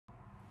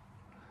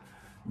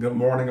Good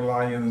morning,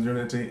 Lions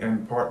Unity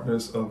and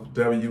partners of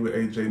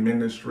WAJ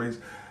Ministries.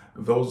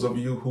 Those of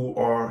you who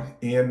are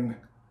in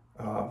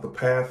the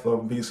path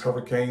of these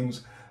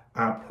hurricanes,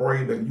 I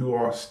pray that you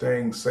are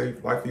staying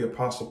safe. Like the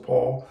Apostle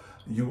Paul,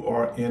 you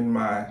are in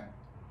my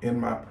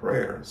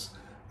prayers.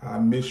 I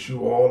miss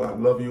you all. I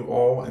love you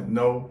all, and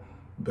know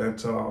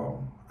that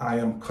I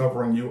am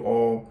covering you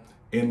all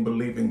in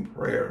believing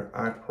prayer.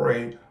 I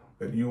pray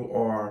that you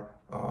are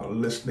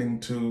listening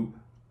to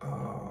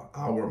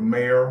our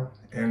mayor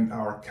and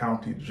our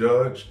county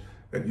judge,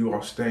 that you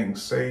are staying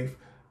safe.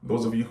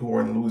 Those of you who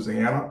are in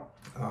Louisiana,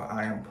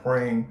 I am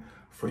praying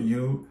for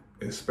you,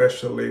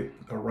 especially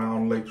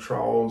around Lake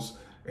Charles,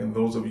 and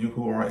those of you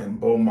who are in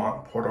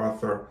Beaumont, Port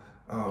Arthur,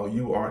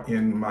 you are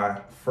in my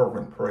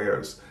fervent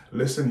prayers.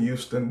 Listen,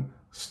 Houston,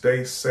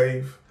 stay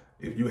safe.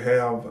 If you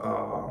have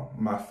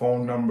my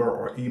phone number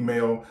or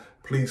email,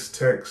 please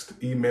text,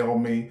 email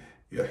me,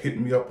 hit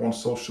me up on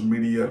social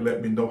media.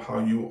 Let me know how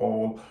you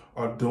all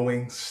are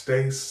doing.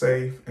 Stay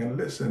safe, and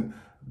listen,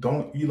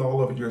 don't eat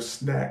all of your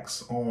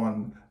snacks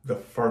on the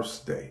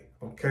first day,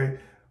 okay?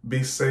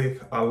 Be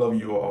safe. I love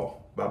you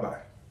all.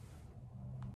 Bye-bye.